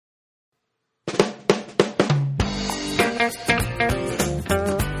Hello,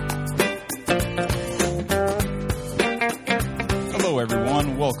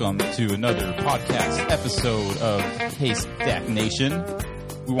 everyone. Welcome to another podcast episode of Haystack Nation.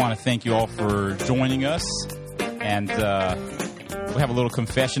 We want to thank you all for joining us, and we have a little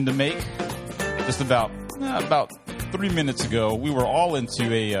confession to make. Just about 3 minutes ago, we were all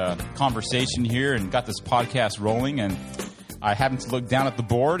into a conversation here and got this podcast rolling, and I happened to look down at the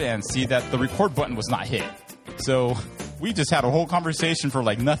board and see that the record button was not hit. So we just had a whole conversation for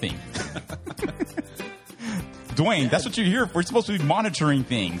like nothing. Dwayne, that's what you're here for. We're supposed to be monitoring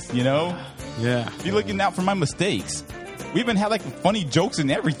things, you know? Yeah. Be looking out for my mistakes. We even had like funny jokes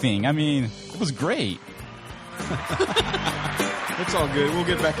and everything. I mean, it was great. It's all good. We'll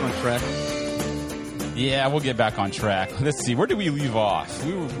get back on track. Yeah, we'll get back on track. Let's see. Where did we leave off?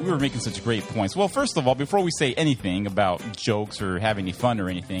 We were making such great points. Well, first of all, before we say anything about jokes or have any fun or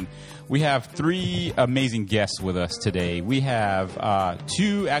anything, we have 3 amazing guests with us today. We have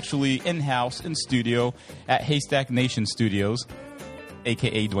 2 actually in-house in studio at Haystack Nation Studios,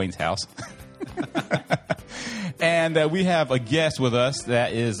 a.k.a. Dwayne's house. And we have a guest with us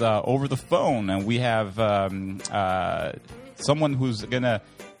that is over the phone. And we have someone who's going to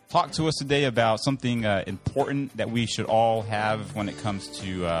talk to us today about something important that we should all have when it comes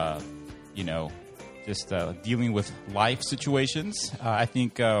to, just dealing with life situations. I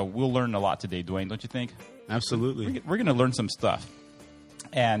think we'll learn a lot today, Dwayne, don't you think? Absolutely. We're going to learn some stuff.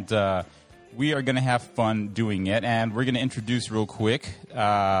 And we are going to have fun doing it. And we're going to introduce real quick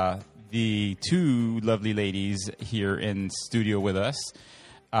the 2 lovely ladies here in studio with us.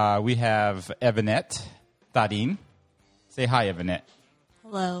 We have Evanette Tarin. Say hi, Evanette.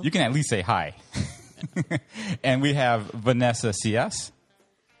 Hello. You can at least say hi. And we have Vanessa Cias.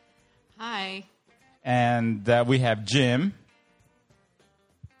 Hi. And we have Jim.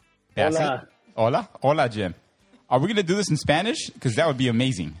 Hola. Hola. Hola, Jim. Are we going to do this in Spanish? Because that would be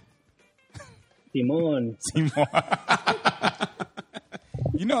amazing. Simón. Simón.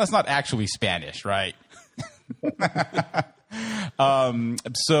 You know that's not actually Spanish, right?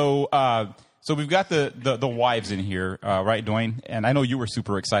 So we've got the wives in here, right, Dwayne? And I know you were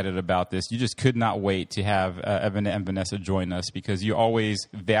super excited about this. You just could not wait to have Evan and Vanessa join us because you always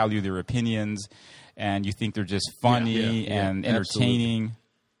value their opinions and you think they're just funny and entertaining.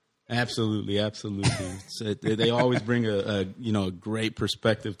 Absolutely. So they always bring a great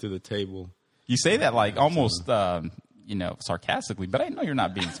perspective to the table. You say that like almost sarcastically, but I know you're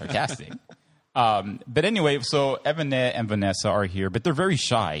not being sarcastic. But anyway, so Evanette and Vanessa are here, but they're very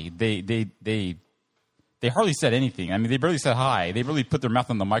shy. They hardly said anything. I mean, they barely said hi. They really put their mouth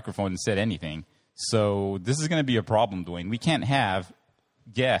on the microphone and said anything. So this is going to be a problem, Dwayne. We can't have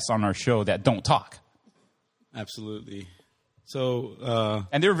guests on our show that don't talk. Absolutely. So,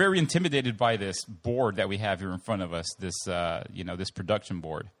 and they're very intimidated by this board that we have here in front of us. This, this production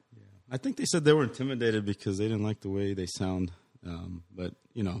board. Yeah. I think they said they were intimidated because they didn't like the way they sound. But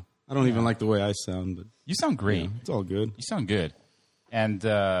I don't even like the way I sound, but you sound great. It's all good. You sound good. And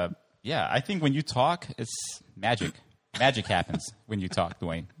I think when you talk, it's magic. Magic happens when you talk,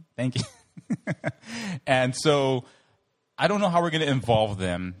 Dwayne. Thank you. And so I don't know how we're going to involve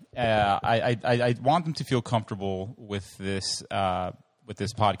them. I want them to feel comfortable with this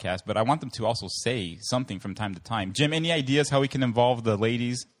podcast, but I want them to also say something from time to time. Jim, any ideas how we can involve the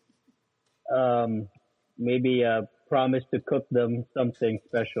ladies? Maybe promise to cook them something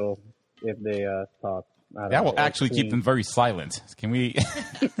special if they talk. That will actually keep them very silent. Can we?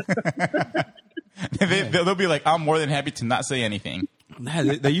 They'll be like, I'm more than happy to not say anything.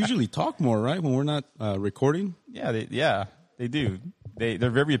 They usually talk more, right, when we're not recording? Yeah, they do. They're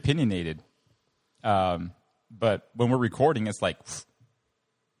very opinionated. But when we're recording, it's like...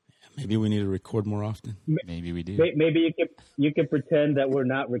 Maybe we need to record more often. Maybe we do. Maybe you can pretend that we're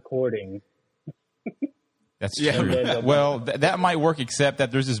not recording. That's true. Well, that might work, except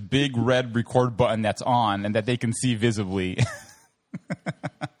that there's this big red record button that's on and that they can see visibly.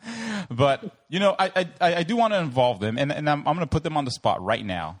 But, I do want to involve them, and I'm going to put them on the spot right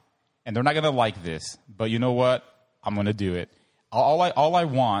now. And they're not going to like this, but you know what? I'm going to do it. All I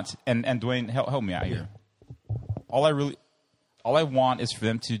want, and Dwayne, help me out here. All I want is for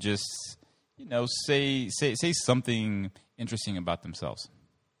them to just, say something interesting about themselves.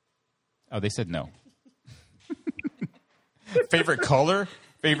 Oh, they said no. Favorite color?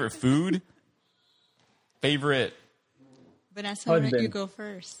 Favorite food? Favorite? Vanessa, why don't you go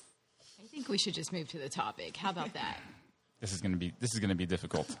first? I think we should just move to the topic. How about that? This is going to be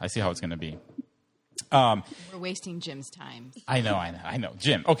difficult. I see how it's going to be. We're wasting Jim's time. I know.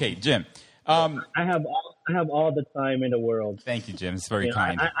 Jim. Okay, Jim. I have all the time in the world. Thank you, Jim. It's very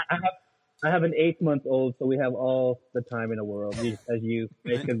kind. I have an 8-month-old, so we have all the time in the world, as you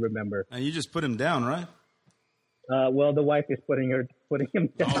can remember. And you just put him down, right? Well, the wife is putting him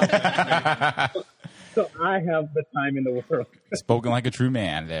down. So I have the time in the world. Spoken like a true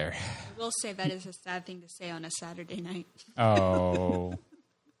man there. I will say that is a sad thing to say on a Saturday night. Oh.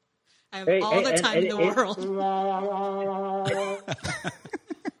 I have all the time in the world.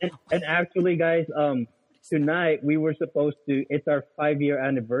 And actually, guys, tonight we were supposed to. It's our 5-year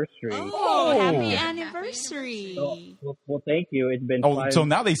anniversary. Oh, happy anniversary! Well, thank you. It's been. So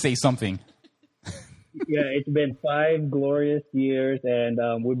now they say something. Yeah, it's been 5 glorious years, and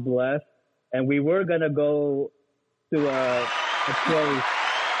we're blessed. And we were gonna go to a place.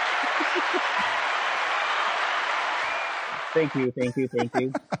 Thank you.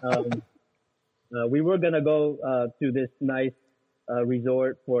 We were gonna go to this nice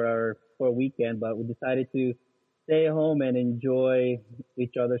resort for a weekend, but we decided to stay home and enjoy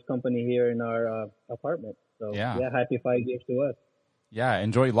each other's company here in our apartment. So yeah, happy 5 years to us. Yeah,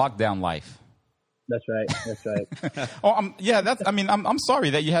 enjoy lockdown life. That's right. I'm sorry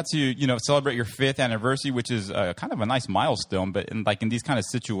that you had to, celebrate your 5th anniversary, which is kind of a nice milestone, but in these kind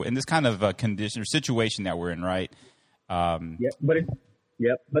of condition or situation that we're in, right? But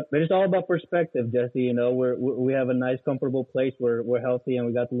it's all about perspective, Jesse. We have a nice, comfortable place. We're healthy, and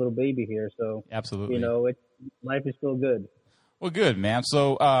we got the little baby here. So absolutely, life is still good. Well, good, man.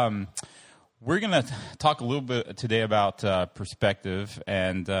 So we're going to talk a little bit today about perspective.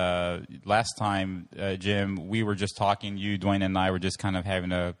 And last time, Jim, we were just talking. You, Dwayne, and I were just kind of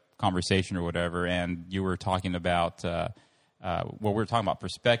having a conversation or whatever, and you were talking about we were talking about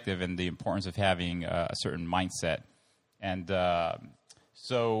perspective and the importance of having a certain mindset. And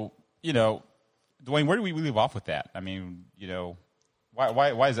so, Dwayne, where do we leave off with that? I mean,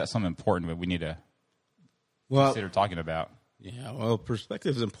 why is that something important that we need to consider talking about? Yeah, well,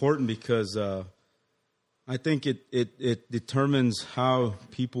 perspective is important because I think it determines how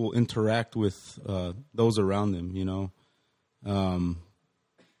people interact with those around them, And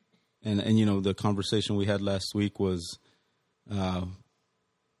the conversation we had last week was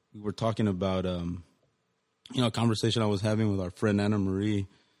we were talking about a conversation I was having with our friend Anna Marie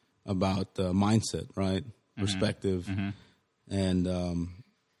about mindset, right? Mm-hmm. Perspective. Mm-hmm. And,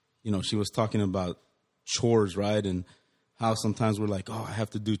 she was talking about chores, right? And how sometimes we're like, I have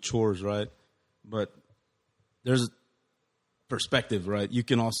to do chores, right? But there's perspective, right? You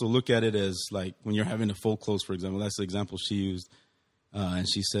can also look at it as like when you're having to fold clothes, for example. That's the example she used. And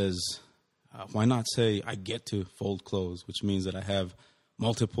she says, why not say I get to fold clothes, which means that I have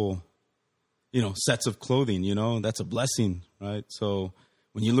multiple sets of clothing, that's a blessing, right? So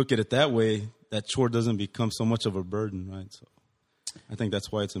when you look at it that way, that chore doesn't become so much of a burden, right? So I think that's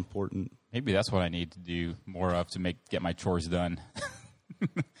why it's important. Maybe that's what I need to do more of to get my chores done.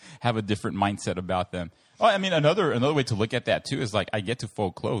 Have a different mindset about them. Oh, I mean, another way to look at that too is like I get to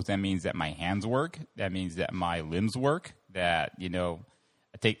fold clothes. That means that my hands work. That means that my limbs work. That you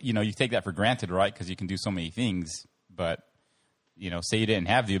take that for granted, right? Because you can do so many things. But say you didn't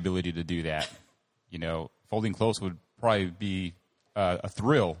have the ability to do that. Folding clothes would probably be a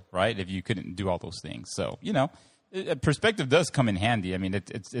thrill, right? If you couldn't do all those things. So perspective does come in handy. I mean,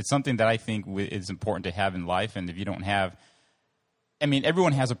 it's something that I think is important to have in life. And if you don't have,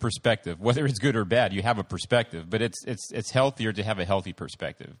 everyone has a perspective, whether it's good or bad. You have a perspective, but it's healthier to have a healthy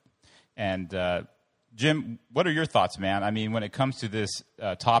perspective. And Jim, what are your thoughts, man? I mean, when it comes to this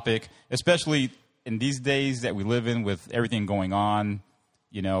topic, especially in these days that we live in with everything going on,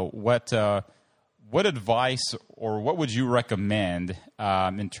 what advice or what would you recommend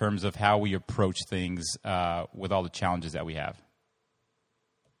in terms of how we approach things with all the challenges that we have?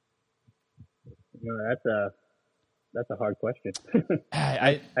 That's a hard question.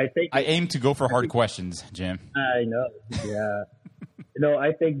 I aim to go for hard questions, Jim. I know. Yeah.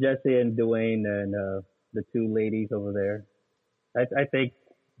 I think Jesse and Dwayne and the two ladies over there, I think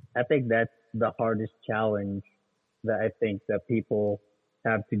that's the hardest challenge that I think that people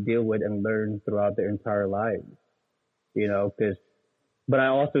have to deal with and learn throughout their entire lives, but I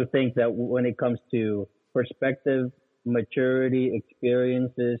also think that when it comes to perspective, maturity,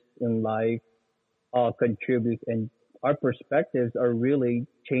 experiences in life, all contribute, and our perspectives are really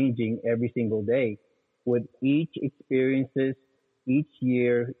changing every single day with each experiences, each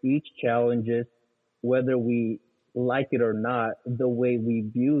year, each challenges, whether we like it or not, the way we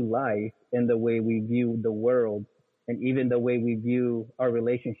view life and the way we view the world, and even the way we view our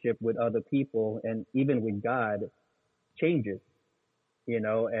relationship with other people and even with God changes,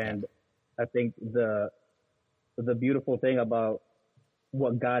 and I think the beautiful thing about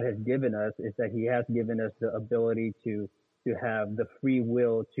what God has given us is that he has given us the ability to have the free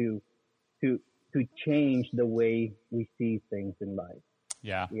will to to change the way we see things in life.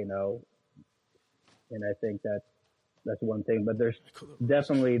 Yeah. You know, and I think that's one thing. But there's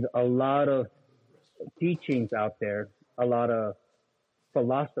definitely a lot of teachings out there, a lot of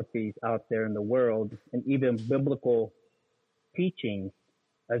philosophies out there in the world, and even biblical teachings,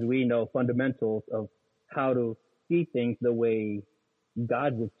 as we know, fundamentals of how to see things the way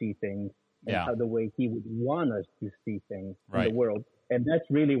God would see things, and how the way He would want us to see things in the world. And that's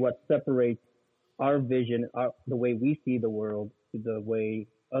really what separates our vision, the way we see the world, to the way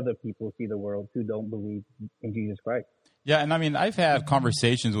other people see the world who don't believe in Jesus Christ. Yeah, and I mean, I've had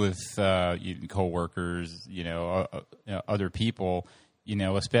conversations with coworkers, other people,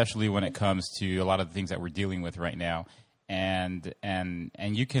 especially when it comes to a lot of the things that we're dealing with right now. And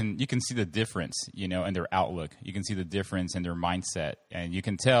you can see the difference, in their outlook. You can see the difference in their mindset, and you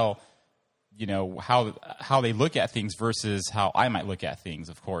can tell, how they look at things versus how I might look at things.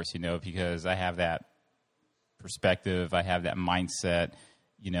 Of course, because I have that perspective, I have that mindset,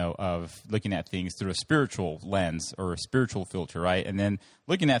 of looking at things through a spiritual lens or a spiritual filter, right? And then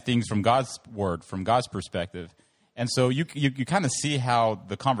looking at things from God's word, from God's perspective. And so you kind of see how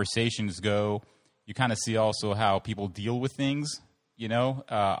the conversations go. You kind of see also how people deal with things,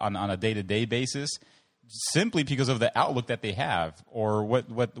 on a day-to-day basis, simply because of the outlook that they have or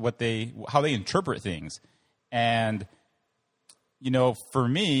how they interpret things. And, for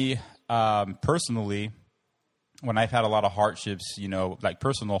me, personally, when I've had a lot of hardships, like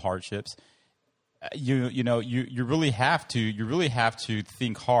personal hardships, you really have to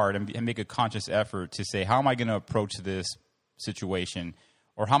think hard and make a conscious effort to say, how am I going to approach this situation,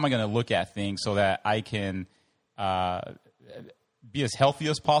 or how am I going to look at things so that I can be as healthy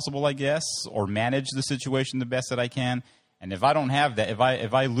as possible, I guess, or manage the situation the best that I can. And if I don't have that, if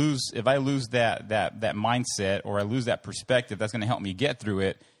I lose that mindset, or I lose that perspective that's going to help me get through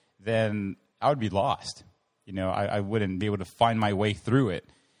it, then I would be lost. I wouldn't be able to find my way through it.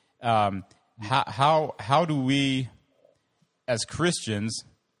 How do we, as Christians,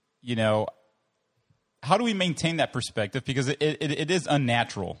 how do we maintain that perspective? Because it is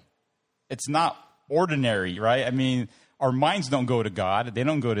unnatural. It's not ordinary, right? I mean, our minds don't go to God. They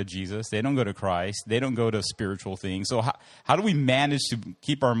don't go to Jesus. They don't go to Christ. They don't go to spiritual things. So how do we manage to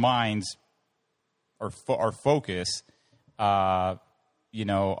keep our minds, our focus, on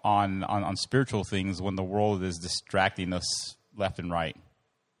spiritual things when the world is distracting us left and right?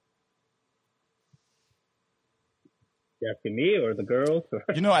 You asking me or the girls?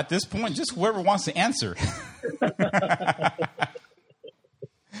 At this point, just whoever wants to answer.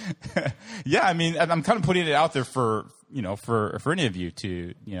 Yeah, I mean, I'm kind of putting it out there for any of you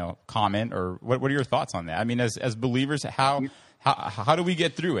to, comment, or what are your thoughts on that? I mean, as believers, how do we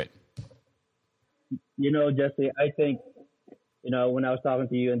get through it? Jesse, I think, when I was talking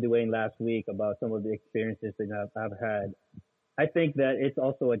to you and Dwayne last week about some of the experiences that I've had, I think that it's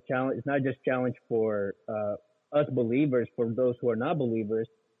also a challenge. It's not just a challenge for us believers, for those who are not believers,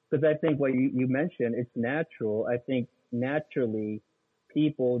 because I think what you mentioned, it's natural. I think naturally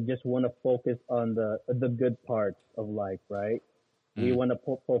people just want to focus on the good parts of life, right? We want to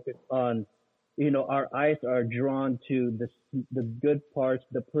focus on, our eyes are drawn to the good parts,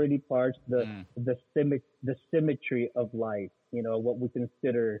 the pretty parts, the symmetry of life, what we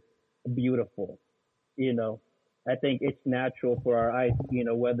consider beautiful. I think it's natural for our eyes,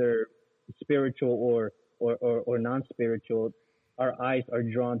 whether spiritual or non-spiritual, our eyes are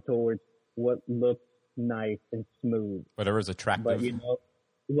drawn towards what looks nice and smooth. Whatever's attractive. But,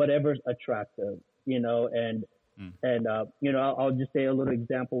 whatever's attractive, and I'll just say a little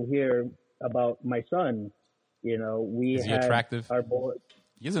example here about my son. Is he attractive? Our boy.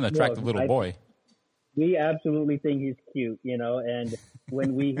 He's an attractive little boy. We absolutely think he's cute, and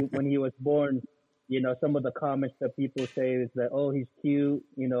when he was born, some of the comments that people say is that, oh, he's cute,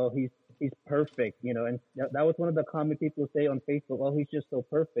 he's perfect, and that was one of the comments people say on Facebook. Oh, he's just so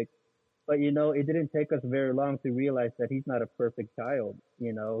perfect. But, it didn't take us very long to realize that he's not a perfect child.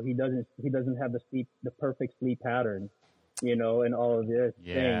 He doesn't have the perfect sleep pattern, and all of this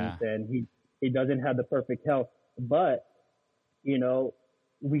things. And he doesn't have the perfect health. But,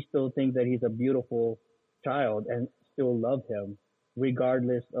 we still think that he's a beautiful child and still love him,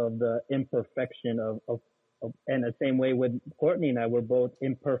 regardless of the imperfection of and the same way with Courtney and I, we're both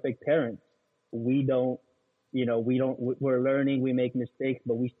imperfect parents. We're learning, we make mistakes,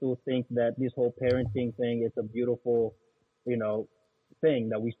 but we still think that this whole parenting thing is a beautiful, thing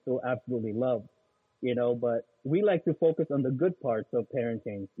that we still absolutely love, but we like to focus on the good parts of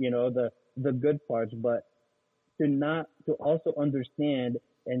parenting, the good parts, but to also understand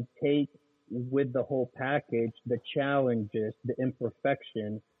and take with the whole package, the challenges, the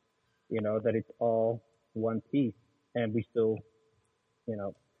imperfection, that it's all one piece, and we still,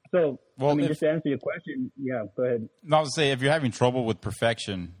 So, well, just to answer your question, yeah, go ahead. No, I was say if you're having trouble with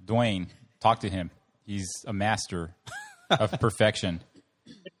perfection, Dwayne, talk to him. He's a master of perfection.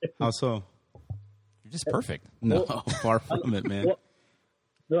 How so? You're just perfect. No, far from it, man.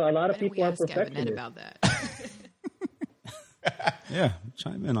 Well, a lot of Why don't people we are ask Evan Ed perfectionists. about that? Yeah,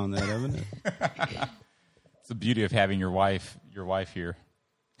 chime in on that, Evan. It's the beauty of having your wife here.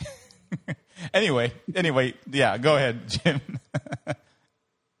 Anyway, yeah, go ahead, Jim.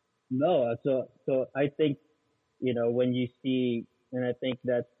 No, so I think, when you see, and I think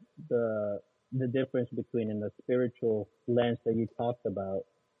that's the difference between in the spiritual lens that you talked about,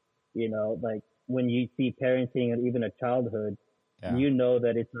 like when you see parenting and even a childhood, Yeah.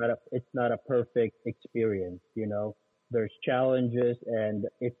 that it's not a perfect experience, there's challenges and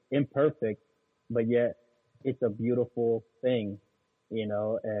it's imperfect, but yet it's a beautiful thing,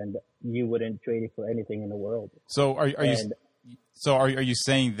 and you wouldn't trade it for anything in the world. So are you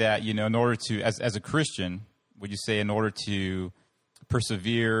saying that, in order to, as a Christian, would you say in order to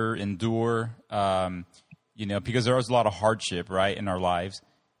persevere, endure, because there is a lot of hardship, right, in our lives,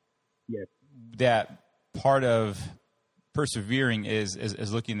 Yes. that part of persevering is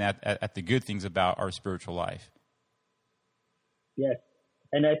looking at the good things about our spiritual life? Yes.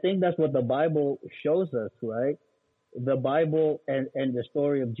 And I think that's what the Bible shows us, right? The Bible and the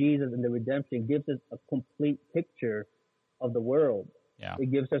story of Jesus and the redemption gives us a complete picture of the world. Yeah.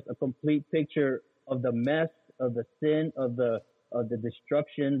 It gives us a complete picture of the mess, of the sin, of the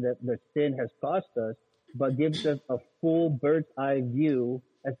destruction that the sin has cost us, but gives us a full bird's eye view,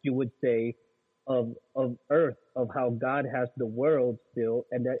 as you would say, of earth, of how God has the world still,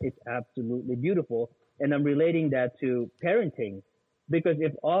 and that it's absolutely beautiful. And I'm relating that to parenting, because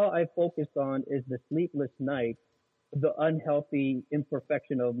if all I focused on is the sleepless night, the unhealthy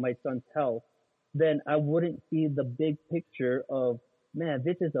imperfection of my son's health, then I wouldn't see the big picture of, man,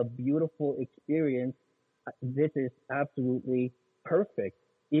 this is a beautiful experience. This is absolutely perfect,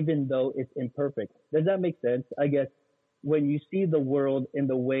 even though it's imperfect. Does that make sense? I guess when you see the world in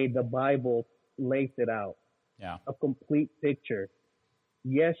the way the Bible lays it out, Yeah. a complete picture.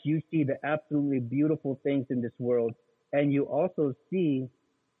 Yes, you see the absolutely beautiful things in this world, and you also see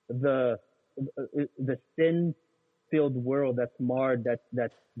the sin-filled world that's marred,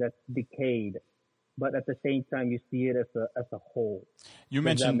 that's decayed. But at the same time, you see it as a whole. You Does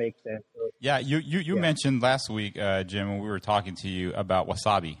mentioned, that make sense? yeah, you mentioned last week, Jim, when we were talking to you about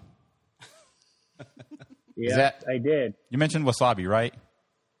wasabi. Yeah, I did. You mentioned wasabi, right?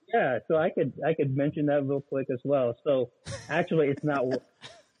 Yeah, so I could mention that real quick as well. So actually, it's not.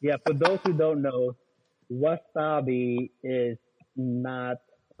 Yeah, for those who don't know, wasabi is not.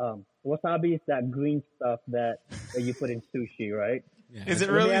 Wasabi is that green stuff that you put in sushi, right? Yeah. Is it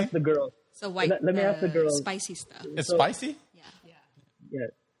Let me really? ask the girls. So white, Let me ask the girls. spicy stuff. It's spicy? Yeah.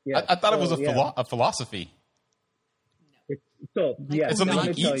 Yeah. I thought it was yeah. a philosophy. So yeah, It's something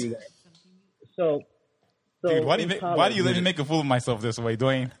let you me tell eat? you guys. So Dude, why do in you let me make a fool of myself this way,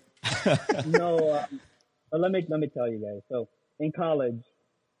 Dwayne? No, let me tell you guys. So in college,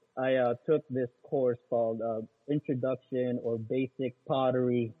 I took this course called Introduction or Basic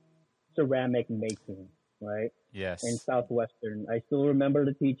Pottery Ceramic Making, right? Yes. In Southwestern. I still remember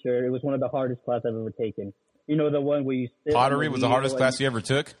the teacher. It was one of the hardest classes I've ever taken. You know, the one where you sit Pottery on was the hardest class you ever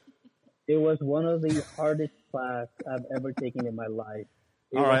took? It was one of the hardest class I've ever taken in my life.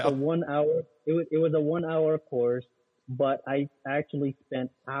 It All was right. a 1 hour. It was a 1 hour course, but I actually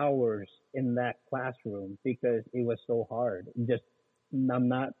spent hours in that classroom because it was so hard. I'm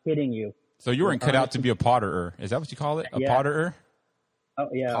not kidding you. So you weren't cut out to be a potterer. Is that what you call it? A Yeah. potterer? Oh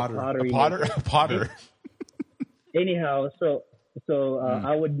yeah, pottery. A potter? A potter. Anyhow, so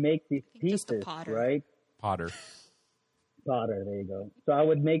I would make these Just a pieces, potter. right? Potter. Potter, there you go. So I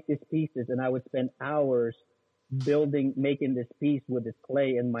would make these pieces, and I would spend hours making this piece with this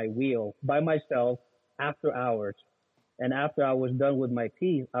clay in my wheel by myself after hours. And after I was done with my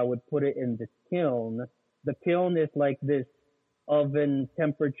piece, I would put it in this kiln. The kiln is like this oven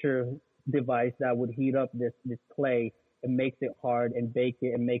temperature device that would heat up this clay and makes it hard and bake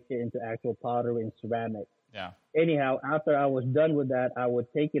it and makes it into actual pottery and ceramic. Yeah. Anyhow, after I was done with that, I would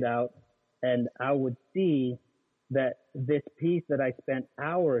take it out and I would see that this piece that I spent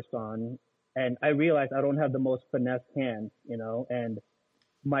hours on, and I realized I don't have the most finesse hands, and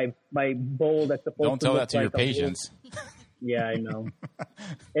my bowl that's supposed Don't to tell look that to like your a bowl- patients. Yeah, I know.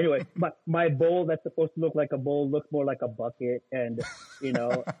 Anyway, my bowl that's supposed to look like a bowl looks more like a bucket, and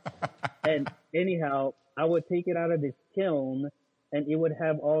and anyhow, I would take it out of this kiln, and it would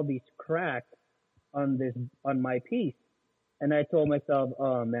have all these cracks on my piece. And I told myself,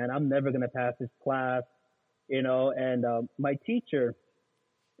 oh man, I'm never going to pass this class, and my teacher,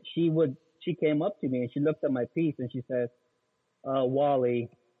 she came up to me and she looked at my piece and she said, Wally,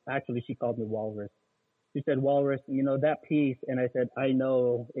 actually she called me Walrus. She said, Walrus, that piece. And I said, I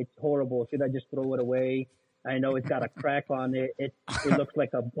know it's horrible. Should I just throw it away? I know it's got a crack on it. It looks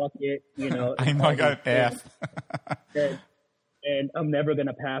like a bucket, I know I got an F. And I'm never going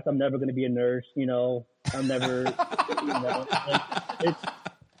to pass. I'm never going to be a nurse, I'm never,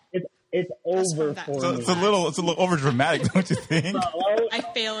 it's over for so me. It's a little over dramatic, don't you think? I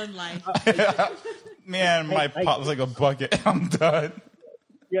fail in life. Man, my pot was like a bucket. I'm done.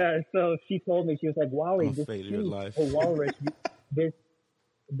 Yeah, so she told me, she was like, Wally, I'm a this failure in life. piece, Walrus,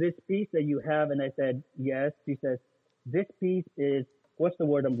 this piece that you have, and I said, yes. She says, this piece is, what's the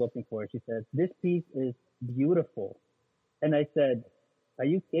word I'm looking for? She says, this piece is beautiful. And I said, are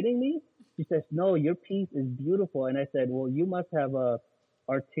you kidding me? She says, no, your piece is beautiful. And I said, well, you must have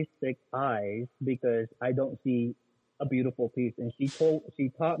artistic eyes because I don't see a beautiful piece. And she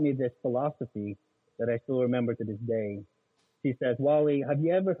taught me this philosophy that I still remember to this day. She says, Wally, have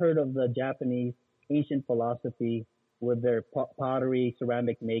you ever heard of the Japanese ancient philosophy with their pottery,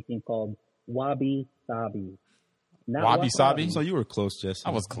 ceramic making called wabi-sabi? Wabi-sabi? So you were close, Jesse.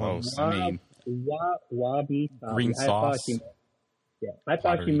 I was close. I mean, wabi-sabi. Green sauce. I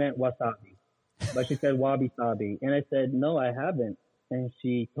thought she meant wasabi, but she said wabi-sabi. And I said, no, I haven't. And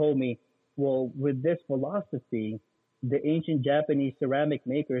she told me, well, with this philosophy, the ancient Japanese ceramic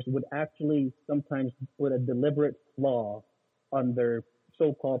makers would actually sometimes put a deliberate flaw on their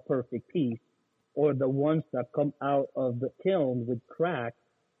so-called perfect piece, or the ones that come out of the kiln with cracks,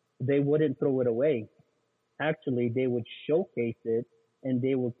 they wouldn't throw it away. Actually, they would showcase it and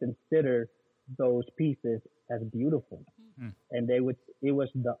they would consider those pieces as beautiful. And it was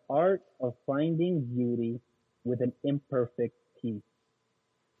the art of finding beauty with an imperfect piece.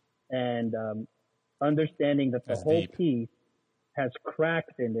 And understanding that the whole piece has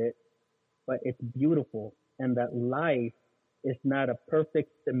cracks in it, but it's beautiful. And that life is not a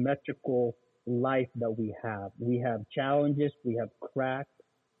perfect symmetrical life that we have. We have challenges, we have cracks,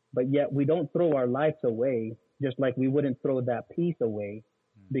 but yet we don't throw our lives away, just like we wouldn't throw that piece away,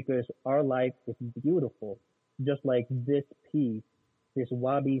 because our life is beautiful. Just like this piece, this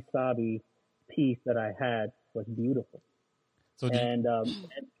wabi-sabi piece that I had was beautiful. So so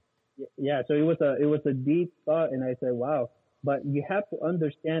it was a deep thought, and I said, wow. But you have to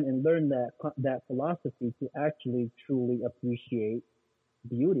understand and learn that philosophy to actually truly appreciate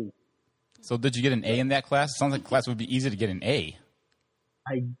beauty. So did you get an A in that class? It sounds like class would be easy to get an A.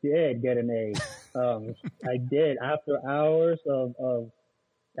 I did get an A. I did. After hours of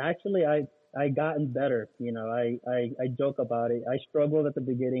actually, I gotten better. I joke about it. I struggled at the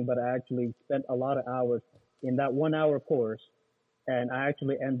beginning, but I actually spent a lot of hours in that 1 hour course, and I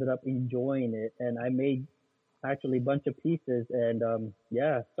actually ended up enjoying it. And I made actually a bunch of pieces, and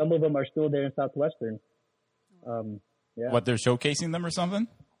some of them are still there in Southwestern. What, they're showcasing them or something?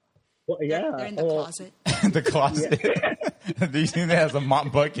 Well, yeah, they're in the closet. The closet. Yeah. Do you think that has a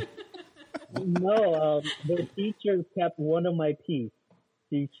mop bucket? No, the teacher kept one of my pieces.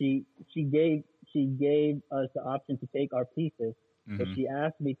 She gave us the option to take our pieces, but she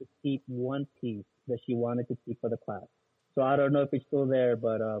asked me to keep one piece that she wanted to keep for the class. So I don't know if it's still there,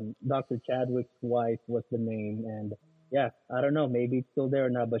 but Dr. Chadwick's wife was the name, and I don't know, maybe it's still there or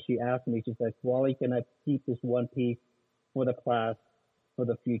not. But she asked me, she's like, Wally, can I keep this one piece for the class for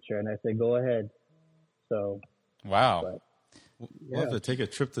the future? And I said, go ahead. So wow. We'll have to take a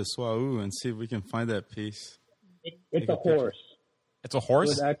trip to SWAU and see if we can find that piece. It's a horse. It's a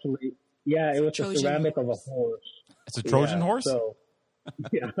horse? It was actually, it was a ceramic of a horse. It's a Trojan horse? So,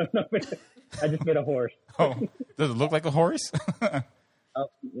 I just made a horse. Oh, does it look like a horse? I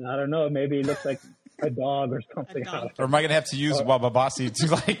don't know. Maybe it looks like a dog or something. Or am I going to have to use Wababasi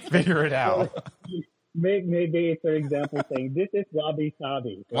to figure it out? Maybe it's an example saying, this is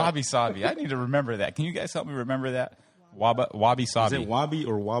wabi-sabi. Right? Wabi-sabi. I need to remember that. Can you guys help me remember that? Wabi-sabi. Is it wabi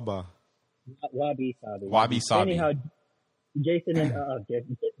or waba? Wabi-sabi. Wabi-sabi. Anyhow, Jason and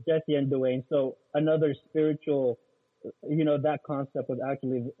Jesse and Dwayne. So another spiritual, that concept was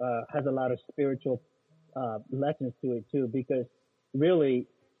actually has a lot of spiritual lessons to it too, because really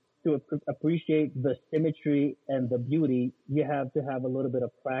to appreciate the symmetry and the beauty, you have to have a little bit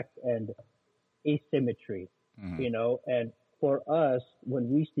of cracks and asymmetry, and for us, when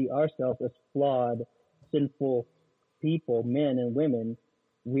we see ourselves as flawed, sinful people, men and women,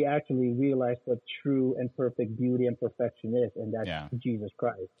 we actually realize what true and perfect beauty and perfection is, and that's Jesus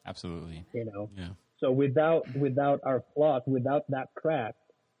Christ. Absolutely. So without our flaws, without that crack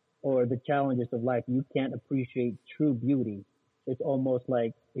or the challenges of life, you can't appreciate true beauty. it's almost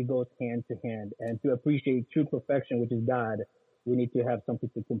like it goes hand to hand. And to appreciate true perfection, which is God, we need to have something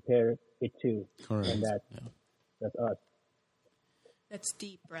to compare it to. Correct. And that's us. That's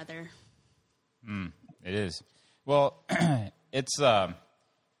deep, brother. It is. Well, it's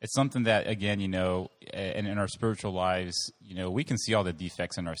something that, again, you know, in our spiritual lives, you know, we can see all the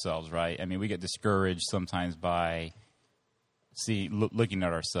defects in ourselves, right? I mean, we get discouraged sometimes by looking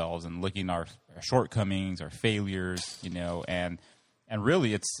at ourselves and looking at our shortcomings, our failures, you know, and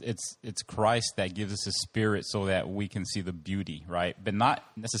really it's Christ that gives us His Spirit so that we can see the beauty, right? But not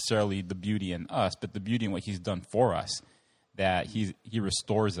necessarily the beauty in us, but the beauty in what He's done for us, that He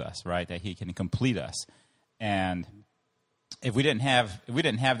restores us, right? That He can complete us. And if we didn't have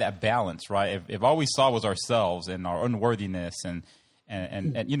that balance, right? If all we saw was ourselves and our unworthiness and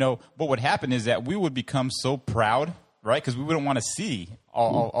you know, what would happen is that we would become so proud, right? Because we wouldn't want to see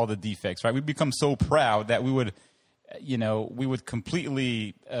all the defects, right? We'd become so proud that we would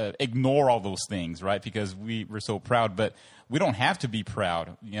completely ignore all those things, right? Because we were so proud. But we don't have to be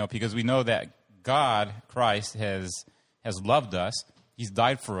proud, you know, because we know that God, Christ, has loved us. He's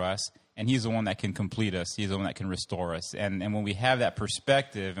died for us. And He's the one that can complete us. He's the one that can restore us. And when we have that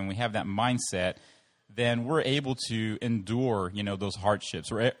perspective and we have that mindset, then we're able to endure, you know, those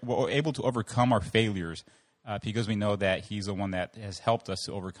hardships. We're able to overcome our failures because we know that He's the one that has helped us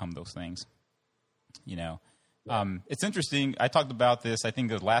to overcome those things. You know, it's interesting. I talked about this, I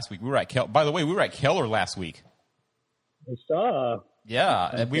think, last week. We were at By the way, we were at Keller last week. I saw. Yeah,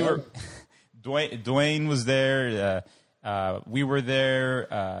 and we were. Dwayne was there. We were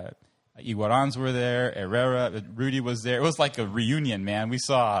there. Iguarans were there. Herrera, Rudy was there. It was like a reunion, man. We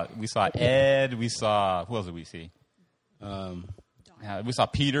saw Ed. We saw, who else did we see? We saw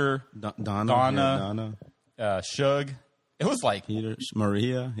Peter, Donna, Shug. It was like Peter,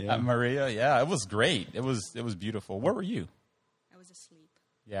 Maria, Maria. Yeah, it was great. It was beautiful. Where were you? I was asleep.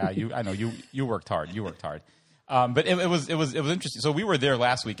 Yeah, I know you worked hard. You worked hard. But it was interesting. So we were there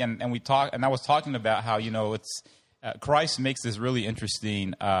last week, and we talked, and I was talking about how, you know, it's Christ makes this really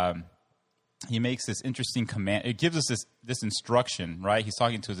interesting. He makes this interesting command. It gives us this instruction, right? He's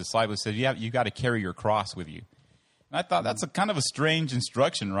talking to his disciples. He says, you got to carry your cross with you. And I thought that's a kind of a strange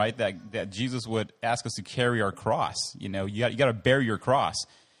instruction, right? That Jesus would ask us to carry our cross. You know, you got to bear your cross.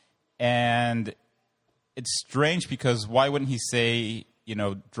 And it's strange because why wouldn't He say, you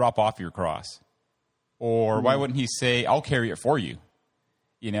know, drop off your cross? Or why wouldn't He say, I'll carry it for you?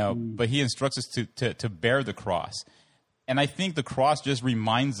 You know, but He instructs us to bear the cross. And I think the cross just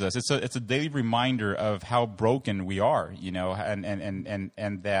reminds us, it's a daily reminder of how broken we are, you know,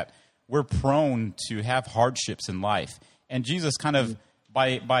 and that we're prone to have hardships in life. And Jesus kind of,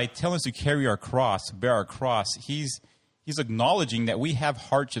 by telling us to carry our cross, bear our cross, he's acknowledging that we have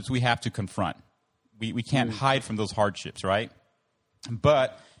hardships we have to confront. We can't hide from those hardships, right?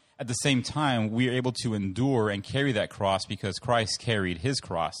 But at the same time, we are able to endure and carry that cross because Christ carried His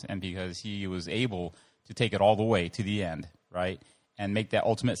cross and because He was able to take it all the way to the end, right? And make that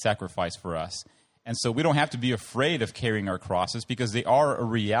ultimate sacrifice for us. And so we don't have to be afraid of carrying our crosses because they are a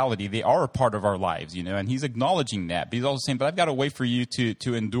reality. They are a part of our lives, you know, and He's acknowledging that. But He's also saying, but I've got a way for you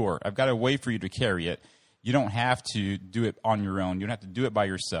to endure. I've got a way for you to carry it. You don't have to do it on your own. You don't have to do it by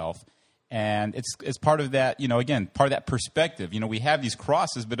yourself. And it's part of that, you know, again, part of that perspective. You know, we have these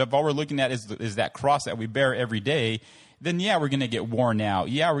crosses, but if all we're looking at is that cross that we bear every day, then yeah, we're going to get worn out.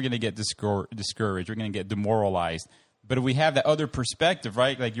 Yeah, we're going to get discouraged. We're going to get demoralized. But if we have that other perspective,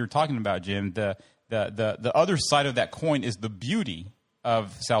 right, like you're talking about, Jim, the other side of that coin is the beauty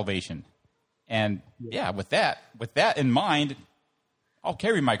of salvation. And yeah, with that in mind, I'll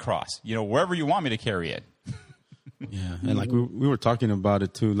carry my cross, you know, wherever you want me to carry it. Yeah, and like we were talking about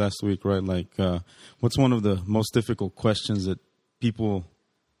it too last week, right? Like, what's one of the most difficult questions that people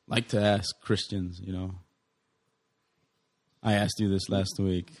like to ask Christians, you know? I asked you this last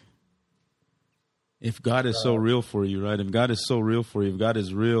week. If God is so real for you, right? If God is so real for you, if God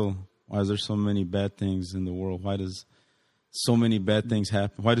is real, why is there so many bad things in the world? Why does so many bad things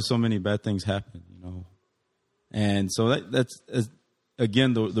happen? Why do so many bad things happen, you know? And so that's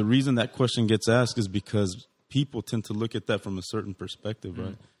again, the reason that question gets asked is because people tend to look at that from a certain perspective,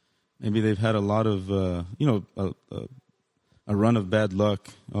 right? Maybe they've had a lot of, a run of bad luck,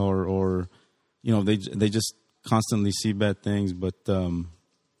 or you know, they just constantly see bad things. But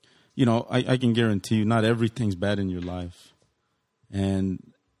you know, I can guarantee you, not everything's bad in your life.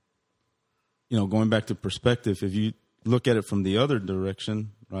 And you know, going back to perspective, if you look at it from the other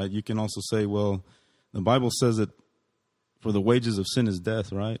direction, right, you can also say, well, the Bible says that for the wages of sin is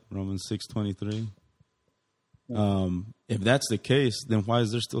death, right? Romans 6:23. If that's the case, then why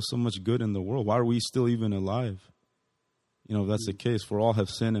is there still so much good in the world? Why are we still even alive? you know, if that's the case, for all have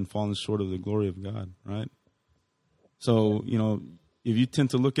sinned and fallen short of the glory of God, right? So, you know, if you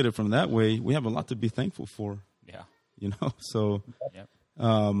tend to look at it from that way, we have a lot to be thankful for. Yeah. You know, so Yep.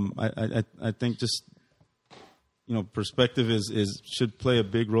 I think just, you know, perspective should play a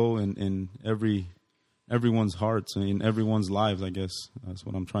big role in everyone's hearts and in everyone's lives. I guess that's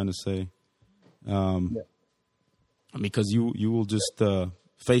what I'm trying to say. Because you will just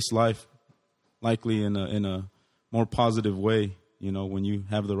face life likely in a more positive way, you know, when you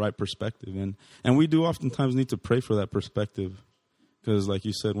have the right perspective, and we do oftentimes need to pray for that perspective, because, like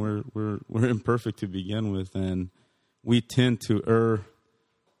you said, we're imperfect to begin with, and we tend to err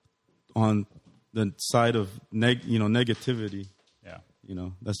on the side of negativity. Yeah. You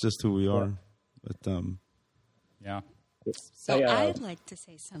know, that's just who we are. But Yeah. So I'd like to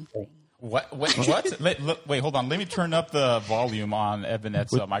say something. What? Wait, hold on. Let me turn up the volume on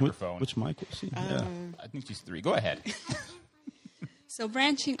Evanette's microphone. Which mic was she? Yeah. I think she's 3. Go ahead. So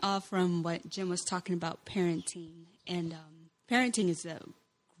branching off from what Jim was talking about parenting, and parenting is the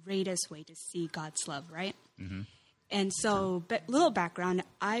greatest way to see God's love, right? Mm-hmm. And so, little background,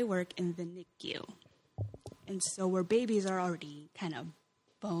 I work in the NICU. And so where babies are already kind of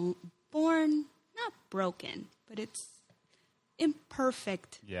born, not broken, but it's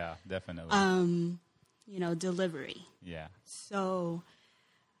imperfect. Yeah, definitely. Delivery. Yeah. So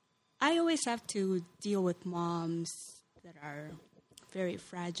I always have to deal with moms that are very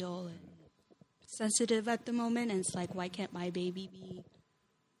fragile and sensitive at the moment. And it's like, why can't my baby be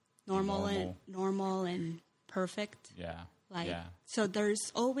normal and perfect? Yeah. So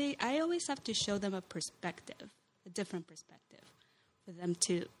I always have to show them a different perspective for them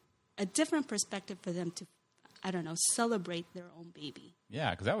to, I don't know, celebrate their own baby.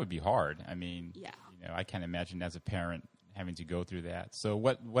 Yeah, because that would be hard. I mean, yeah. I can't imagine as a parent having to go through that. So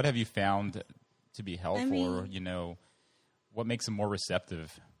what have you found to be helpful, or, what makes them more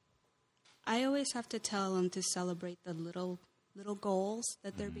receptive? I always have to tell them to celebrate the little goals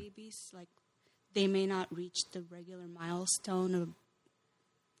that their babies, like, they may not reach the regular milestone of,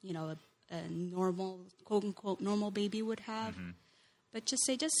 a normal, quote unquote, normal baby would have. Mm-hmm. But just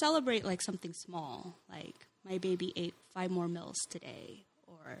celebrate like something small, like my baby ate 5 more meals today,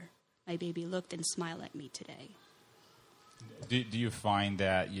 or my baby looked and smiled at me today. Do you find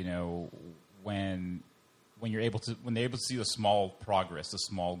that, when they're able to see the small progress, the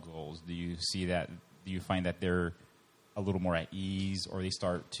small goals, do you find that they're a little more at ease, or they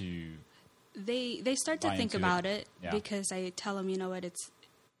start to They start to think about it, because I tell them, it's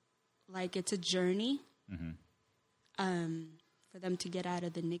a journey for them to get out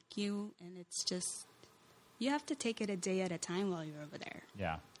of the NICU, and it's just, you have to take it a day at a time while you're over there.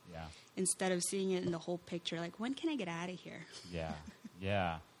 Yeah, yeah. Instead of seeing it in the whole picture, like, when can I get out of here? Yeah,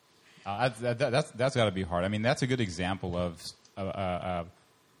 yeah. That's got to be hard. I mean, that's a good example of a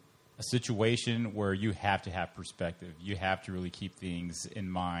situation where you have to have perspective. You have to really keep things in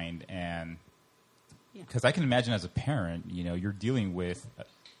mind, and because I can imagine as a parent, you're dealing with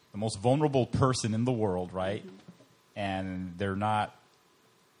the most vulnerable person in the world, right? Mm-hmm. And they're not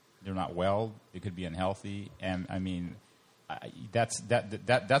well. They could be unhealthy, and I mean, that's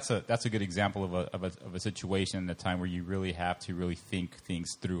a good example of a situation in a time where you really have to really think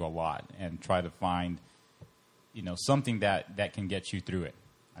things through a lot and try to find, something that can get you through it.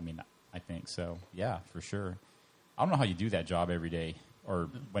 I mean, I think so. Yeah, for sure. I don't know how you do that job every day or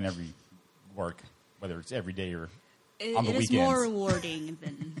whenever you work, whether it's every day or on the weekends. It is more rewarding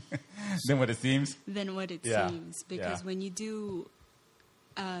than what it seems. Seems, because when you do,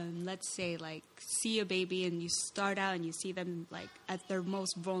 let's say, like, see a baby and you start out and you see them like at their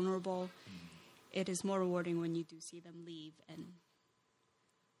most vulnerable, it is more rewarding when you do see them leave. And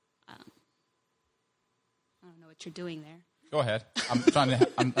I don't know what you're doing there. Go ahead. I'm trying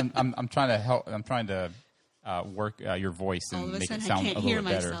to help. I'm trying to work your voice and make it sound a little bit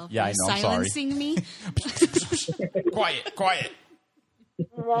better. Yeah, I know. I'm sorry. Silencing me. Quiet.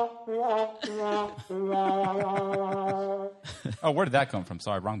 Oh, where did that come from?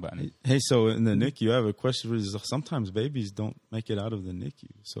 Sorry, wrong button. Hey, so in the NICU, I have a question. Sometimes babies don't make it out of the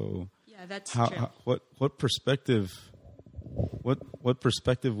NICU. So yeah, that's true. What perspective? What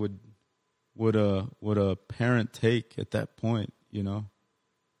perspective would a parent take at that point? I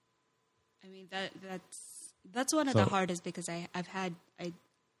mean, that's one of the hardest, because I've had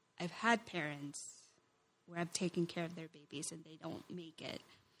parents where I've taken care of their babies and they don't make it.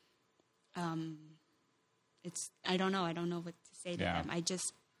 I don't know what to say to them.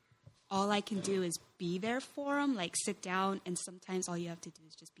 All I can do is be there for them, like sit down, and sometimes all you have to do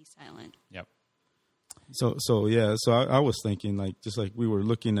is just be silent. Yep. So I was thinking, like, just like we were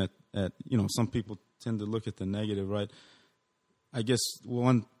looking at some people tend to look at the negative, right? I guess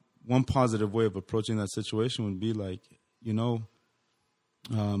one positive way of approaching that situation would be like, your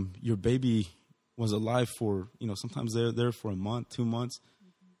baby was alive for, sometimes they're there for a month, 2 months,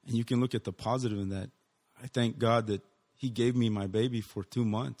 and you can look at the positive in that. I thank God that He gave me my baby for 2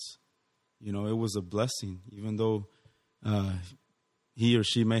 months. It was a blessing, even though he or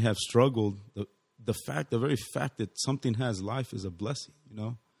she may have struggled. The very fact that something has life is a blessing,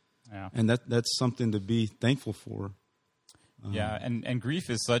 Yeah. And that's something to be thankful for. Yeah, and grief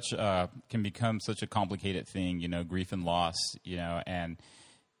is can become such a complicated thing, grief and loss, and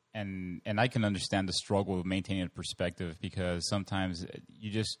I can understand the struggle of maintaining a perspective, because sometimes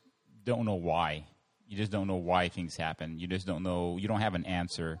you just don't know why. You just don't know why things happen. You just don't know. You don't have an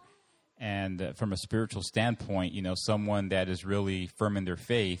answer. And from a spiritual standpoint, someone that is really firm in their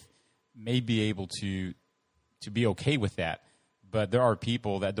faith may be able to be okay with that. But there are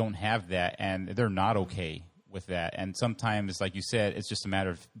people that don't have that, and they're not okay with that. And sometimes, like you said, it's just a matter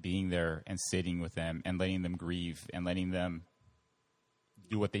of being there and sitting with them and letting them grieve and letting them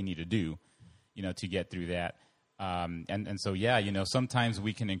do what they need to do, to get through that. And so, sometimes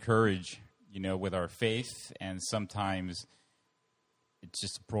we can encourage, with our faith, and sometimes it's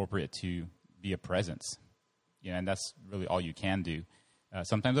just appropriate to be a presence, and that's really all you can do.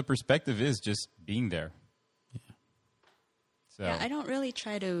 Sometimes a perspective is just being there. Yeah. So Yeah, I don't really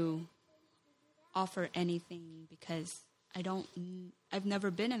try to offer anything because I've never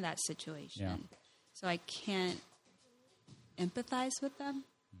been in that situation. Yeah. So I can't empathize with them.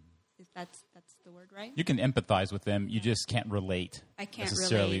 If that's the word, right? you can empathize with them. You just can't relate. I can't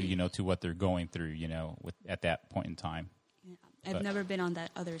necessarily, relate. to what they're going through, at that point in time. Yeah. I've never been on that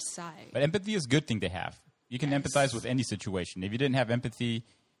other side. But empathy is a good thing to have. You can Yes. empathize with any situation. If you didn't have empathy,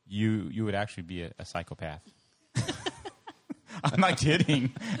 you would actually be a psychopath. I'm not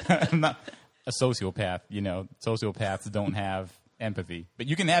kidding. I'm not a sociopath. Sociopaths don't have empathy. But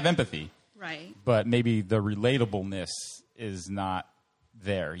you can have empathy. Right. But maybe the relatableness is not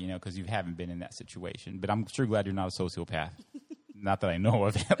there, because you haven't been in that situation. But I'm sure glad you're not a sociopath. Not that I know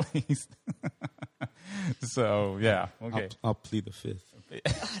of, at least. So, yeah. Okay. I'll plead the fifth.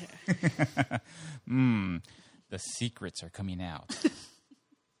 The secrets are coming out.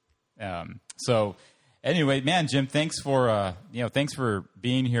 So, anyway, man, Jim, thanks for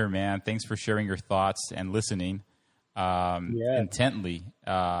being here, man. Thanks for sharing your thoughts and listening intently.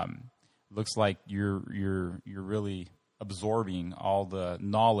 Looks like you're really absorbing all the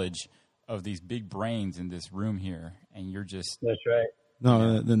knowledge of these big brains in this room here, and you're just That's right.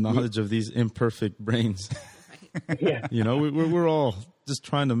 No, the knowledge of these imperfect brains. Yeah. We're all just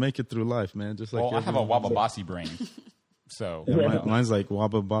trying to make it through life, man. Just like I have a everyone. Wababasi brain. So Yeah, mine's like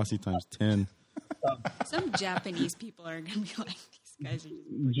Wababasi times 10. Some Japanese people are going to be like, these guys are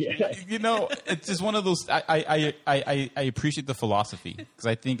just... Yeah. it's just one of those. I appreciate the philosophy, because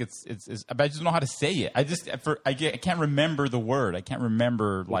I think it's. But I just don't know how to say it. I can't remember the word. I can't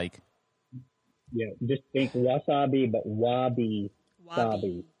remember like. Yeah, just think wasabi, but wabi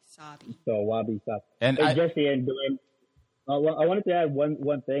sabi. Sabi. So wabi sabi. And Hey, Jesse and Glenn, well, I wanted to add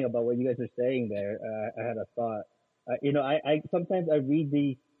one thing about what you guys are saying there. I had a thought. I sometimes I read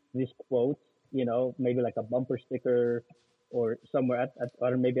these quotes, maybe like a bumper sticker or somewhere,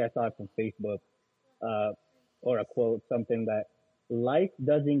 or maybe I saw it from Facebook, or a quote, something that life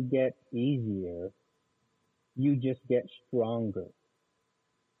doesn't get easier, you just get stronger.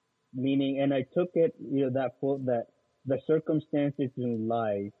 Meaning, and I took it, that quote, that the circumstances in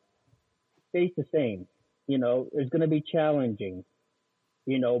life stays the same. It's going to be challenging,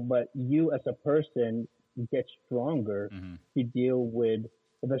 but you as a person get stronger to deal with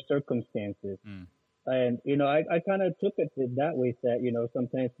the circumstances. And, I kind of took it that way, that,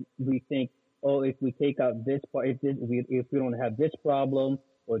 sometimes we think, oh, if we take out this part, if we don't have this problem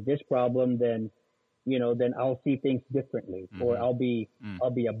or this problem, then I'll see things differently, or I'll be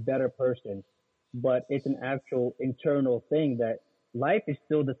a better person. But it's an actual internal thing that life is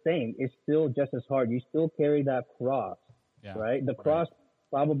still the same. It's still just as hard. You still carry that cross, right? The cross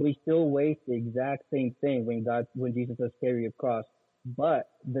probably still weighs the exact same thing when Jesus says carry your cross. But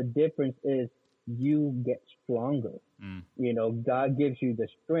the difference is you get stronger. God gives you the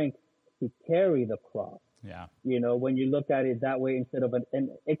strength to carry the cross. Yeah. When you look at it that way, instead of an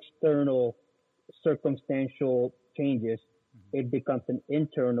external circumstantial changes, it becomes an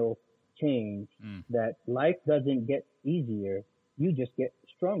internal change that life doesn't get easier. You just get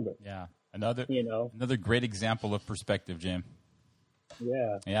stronger. Yeah. Another great example of perspective, Jim.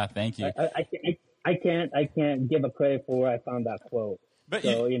 Yeah. Yeah. Thank you. I can't give a credit for where I found that quote. But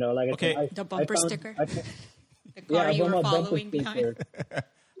so, like I okay. said, The bumper sticker? The yeah, car I you found were a bumper following behind? sticker.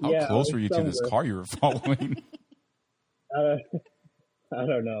 How Yeah, close I were you was to this somewhere. car you were following? I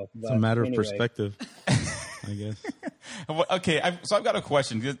don't know. It's a matter of perspective, I guess. Well, okay, so I've got a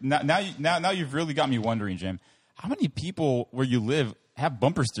question. Now you've really got me wondering, Jim. How many people where you live have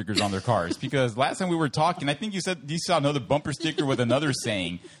bumper stickers on their cars? Because last time we were talking, I think you said you saw another bumper sticker with another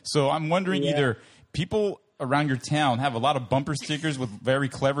saying. So I'm wondering either people around your town have a lot of bumper stickers with very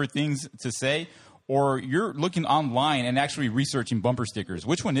clever things to say, or you're looking online and actually researching bumper stickers.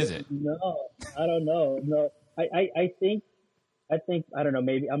 Which one is it? No, I don't know. No, I think I don't know.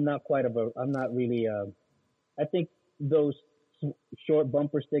 Maybe I'm not really. I think those short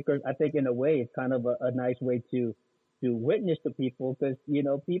bumper stickers. I think in a way it's kind of a nice way to witness to people, because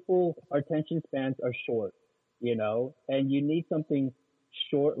people, our attention spans are short, and you need something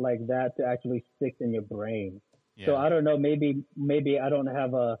short like that to actually stick in your brain. Yeah. So I don't know. Maybe I don't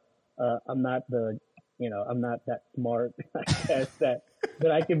have I'm not that smart, I guess, that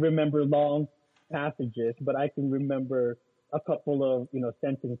I can remember long passages, but I can remember a couple of,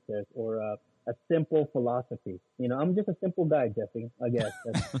 sentences or a simple philosophy. I'm just a simple guy, Jesse, I guess.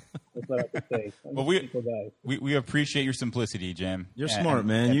 That's what I could say. Well, we appreciate your simplicity, Jim. You're smart,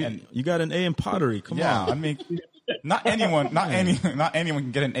 man. You got an A in pottery. Come on. Yeah, I mean, not anyone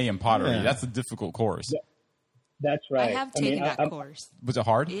can get an A in pottery. Yeah. That's a difficult course. Yeah. That's right. I have taken that course. Was it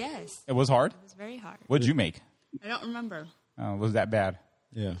hard? Yes. It was hard? It was very hard. What did you make? I don't remember. Oh, was that bad?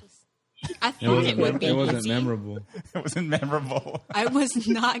 Yeah. I thought it would be It wasn't easy. memorable. It wasn't memorable. I was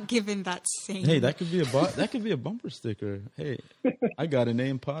not given that same. Hey, that could be a bumper sticker. Hey, I got an A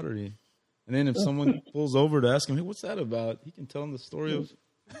in pottery. And then if someone pulls over to ask him, hey, what's that about? He can tell them the story of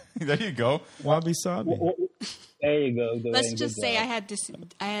there you go. Wabi Sabi. There you go. Let's just say I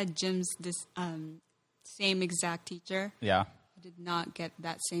had Jim's same exact teacher. Yeah. I did not get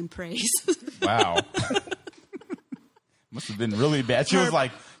that same praise. Wow. Must have been really bad. She was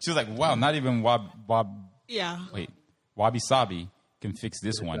like, wow, not even Yeah. Wait, Wabi Sabi can fix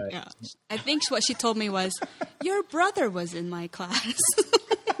this one. Yeah. I think what she told me was, your brother was in my class.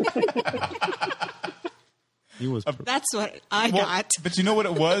 He was. That's what I got. But you know what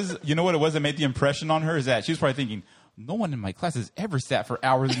it was? You know what it was that made the impression on her is that she was probably thinking, no one in my class has ever sat for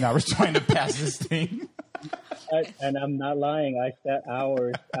hours and hours trying to pass this thing. And I'm not lying. I sat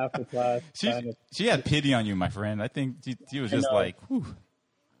hours after class. She had pity on you, my friend. I think she was just like, whew.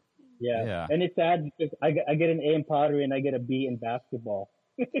 Yeah. And it's sad because I get an A in pottery and I get a B in basketball.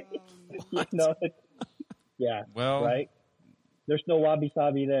 Yeah. Well, right. There's no wabi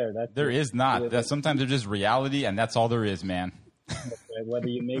sabi there. There is not. That sometimes there's just reality, and that's all there is, man. Whether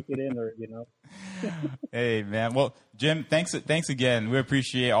you make it in or Hey, man. Well, Jim, thanks again. We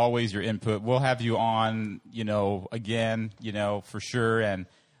appreciate always your input. We'll have you on, again, for sure. And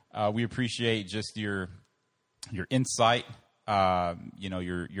we appreciate just your insight,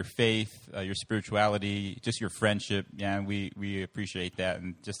 your faith, your spirituality, just your friendship. Yeah, and we appreciate that.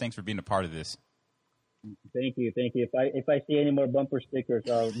 And just thanks for being a part of this. Thank you. If I see any more bumper stickers,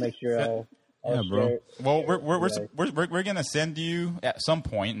 I'll make sure I'll yeah, bro. Well, we're gonna send you at some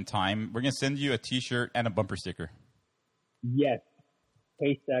point in time. We're gonna send you a T-shirt and a bumper sticker. Yes,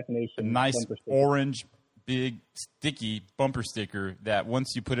 Haystack Nation. A nice orange, big, sticky bumper sticker that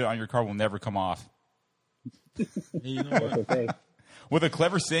once you put it on your car will never come off. Hey, you know what? Okay. With a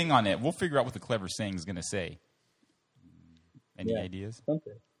clever saying on it. We'll figure out what the clever saying is gonna say. Any ideas?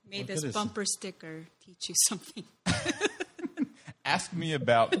 Something. May this bumper sticker teach you something. Ask me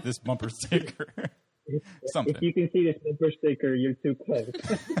about this bumper sticker. Something. If you can see this bumper sticker, you're too close.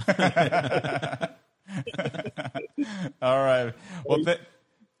 All right. Well,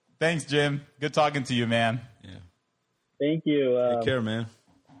 thanks, Jim. Good talking to you, man. Yeah. Thank you. Take care, man.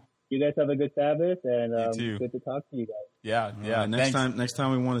 You guys have a good Sabbath, and you too. Good to talk to you guys. Yeah. Next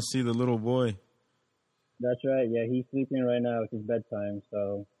time we want to see the little boy. That's right. Yeah, he's sleeping right now. It's his bedtime,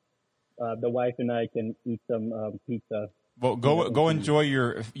 so the wife and I can eat some pizza. Well, go enjoy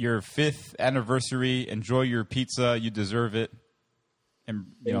your 5th anniversary. Enjoy your pizza. You deserve it. And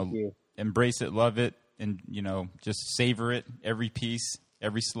Thank you. Embrace it, love it, and just savor it. Every piece,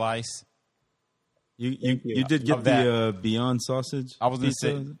 every slice. You did get the Beyond sausage. I was going to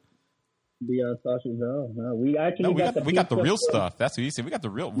say Beyond sausage. No. We actually got the real stuff. That's what you said. We got the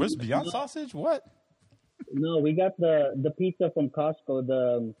real. Where's Beyond sausage? What? No, we got the pizza from Costco.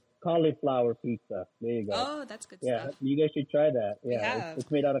 The cauliflower pizza. There you go. Oh, that's good stuff. stuff. You guys should try that. Yeah, it's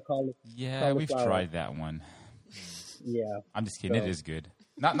made out of cauliflower. Yeah, we've tried that one. Yeah. I'm just kidding. It is good.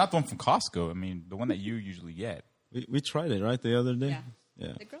 Not the one from Costco. I mean, the one that you usually get. We tried it, right, the other day?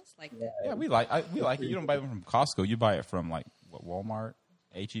 Yeah. The girls like that. Yeah, we like it. You don't buy it from Costco. You buy it from Walmart,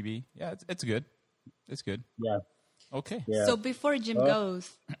 H-E-B. Yeah, it's good. It's good. Yeah. Okay. Yeah. So before Jim goes,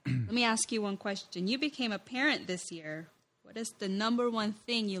 let me ask you one question. You became a parent this year. What is the number one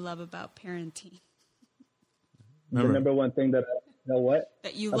thing you love about parenting? The number one thing that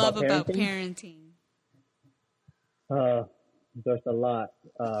that you love about parenting? There's a lot.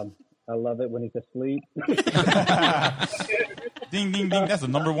 I love it when he's asleep. Ding, ding, ding. That's the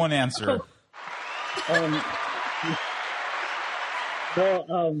number one answer.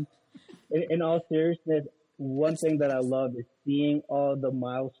 In all seriousness, one thing that I love is seeing all the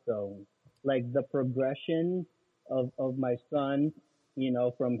milestones, like the progression of my son,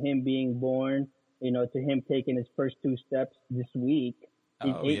 from him being born, to him taking his first 2 steps this week.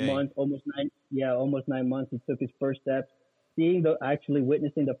 In 8 months, almost 9 months, he took his first steps. Actually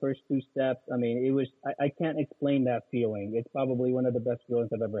witnessing the first 2 steps. I mean, I can't explain that feeling. It's probably one of the best feelings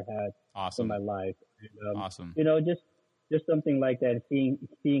I've ever had in my life. Awesome. Just something like that, seeing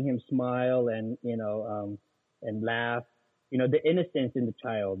him smile and, and laugh, the innocence in the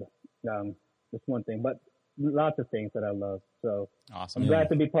child. That's one thing, but lots of things that I love. So awesome. I'm glad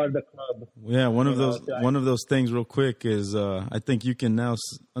to be part of the club. Yeah. One of those things real quick is, I think you can now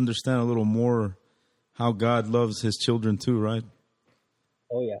understand a little more how God loves his children too, right?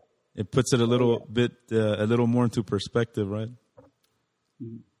 Oh yeah. It puts it a little bit, a little more into perspective, right?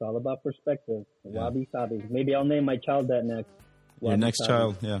 It's all about perspective. Yeah. Wabi Sabi. Maybe I'll name my child that next. Your next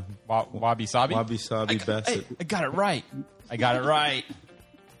child, yeah. Wabi Sabi? Wabi Sabi Bassett. I got it right.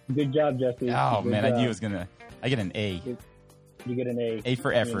 Good job, Jesse. Oh, Good man, job. I knew it was going to. I get an A. You get an A. A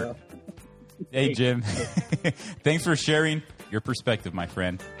for effort. Hey, Jim. Thanks for sharing your perspective, my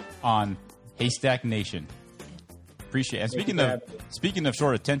friend, on Haystack Nation. Appreciate it. And speaking of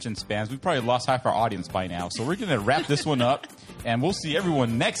short attention spans, we've probably lost half our audience by now. So we're going to wrap this one up, and we'll see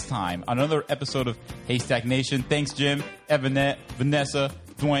everyone next time on another episode of Haystack Nation. Thanks, Jim, Evanette, Vanessa,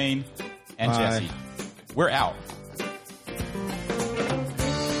 Dwayne, and Jesse. We're out.